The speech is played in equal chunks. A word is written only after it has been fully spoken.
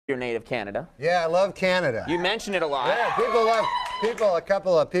your native Canada. Yeah, I love Canada. You mention it a lot. Yeah, people love a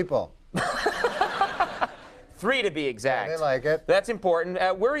couple of people. 3 to be exact. Yeah, they like it. That's important.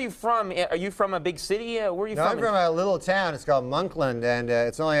 Where are you from? Are you from a big city? Where are you from? I'm from a little town. It's called Monkland, and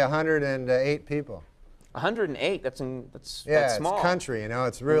it's only 108 people. 108. That's yeah, small. It's country. You know,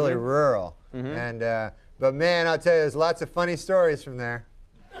 it's really rural. And but man, I'll tell you, there's lots of funny stories from there.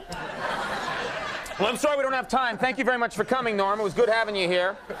 Well, I'm sorry we don't have time. Thank you very much for coming, Norm. It was good having you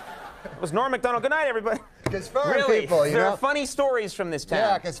here. It was Norm MacDonald. Good night, everybody. Because farm really? people, you know. There are funny stories from this town.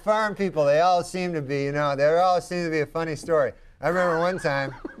 Yeah, because farm people, they all seem to be, you know, there always seems to be a funny story. I remember one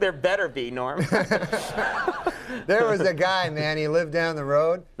time. There better be, Norm. There was a guy, man, he lived down the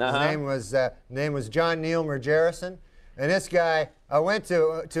road. His name was John Neil Mergerison. And this guy, I went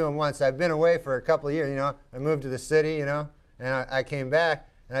to him once. I've been away for a couple of years, you know. I moved to the city, you know, and I came back.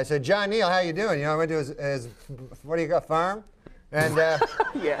 And I said, John Neil, how you doing? You know, I went to his what do you got, farm? And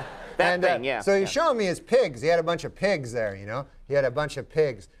yeah, that thing, yeah. So he showed me his pigs. He had a bunch of pigs there, you know. He had a bunch of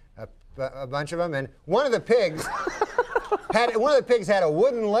pigs, a bunch of them, and one of the pigs had a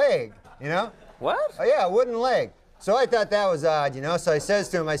wooden leg, you know. What? Oh yeah, a wooden leg. So I thought that was odd, you know. So I says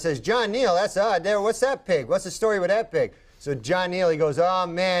to him, I says, John Neil, that's odd. There, what's that pig? What's the story with that pig? So John Neil, he goes, oh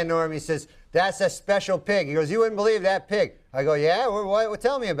man, Norm, he says, that's a special pig. He goes, you wouldn't believe that pig. I go, yeah, what,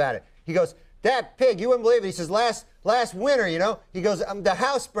 tell me about it. He goes, that pig, you wouldn't believe it. He says, last winter, you know, he goes, the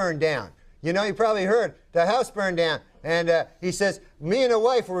house burned down. You know, you probably heard, the house burned down. And he says, me and the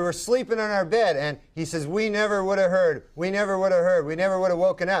wife, we were sleeping on our bed. And he says, we never would have heard. We never would have heard. We never would have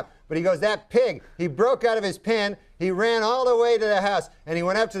woken up. But he goes, that pig, he broke out of his pen. He ran all the way to the house. And he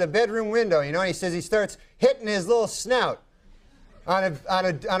went up to the bedroom window, you know. And he says he starts hitting his little snout on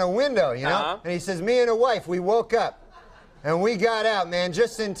a window, you know. And he says, me and the wife, we woke up. And we got out, man,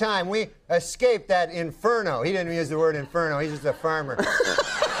 just in time. We escaped that inferno. He didn't use the word inferno. He's just a farmer.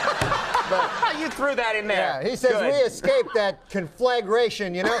 But you threw that in there. Yeah, he says we escaped that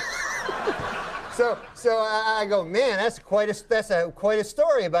conflagration, you know. So I go, man, that's quite a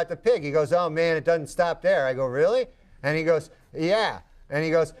story about the pig. He goes, oh man, it doesn't stop there. I go, really? And he goes, yeah. And he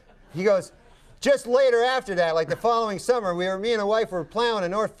goes, just later after that, like the following summer, me and the wife were plowing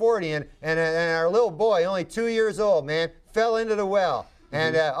in North 40, and our little boy, only 2 years old, man, fell into the well,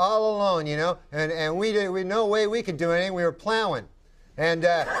 and all alone, you know, and we no way we could do anything. We were plowing, and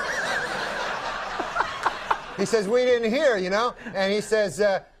he says we didn't hear, you know, and he says,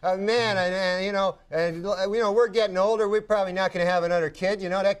 man, and you know, we're getting older. We're probably not going to have another kid, you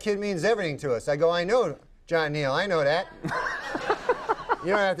know. That kid means everything to us. I go, I know, John Neil, I know that. You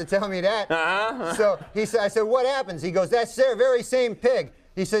don't have to tell me that. So I said, what happens? He goes, that very same pig.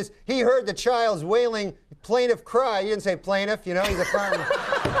 He says, he heard the child's wailing plaintive cry. He didn't say plaintiff, you know, he's a farmer.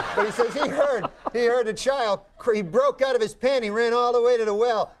 But he says he heard the child. He broke out of his pen. He ran all the way to the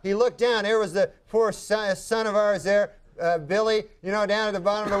well. He looked down. There was the poor son of ours there, Billy, you know, down at the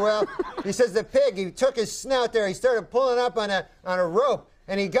bottom of the well. He says the pig, he took his snout there. He started pulling up on a rope.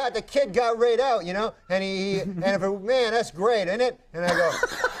 And the kid got right out, you know, and man, that's great, isn't it? And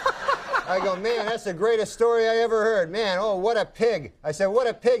I go, man, that's the greatest story I ever heard. Man, oh, what a pig. I said, what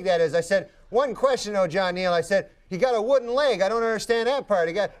a pig that is. I said, one question though, John Neil. I said, he got a wooden leg. I don't understand that part.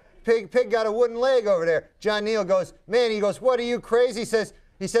 Pig got a wooden leg over there. John Neil goes, man, he goes, what are you, crazy?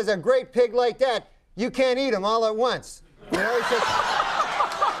 He says, a great pig like that, you can't eat him all at once. You know, he says,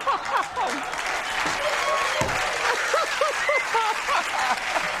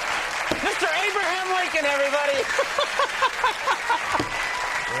 Mr. Abraham Lincoln, everybody.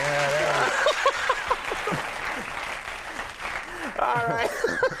 Yeah, all right.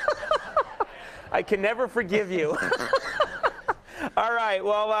 I can never forgive you. All right,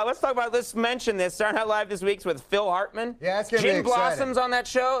 well, let's mention this. Saturday Night Live this week's with Phil Hartman. Yeah, that's going to be exciting. Gin Blossom's on that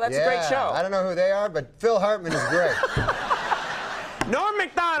show. That's a great show. I don't know who they are, but Phil Hartman is great. Norm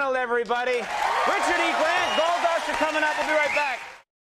MacDonald, everybody. Richard E. Grant, Gold Dust are coming up. We'll be right back.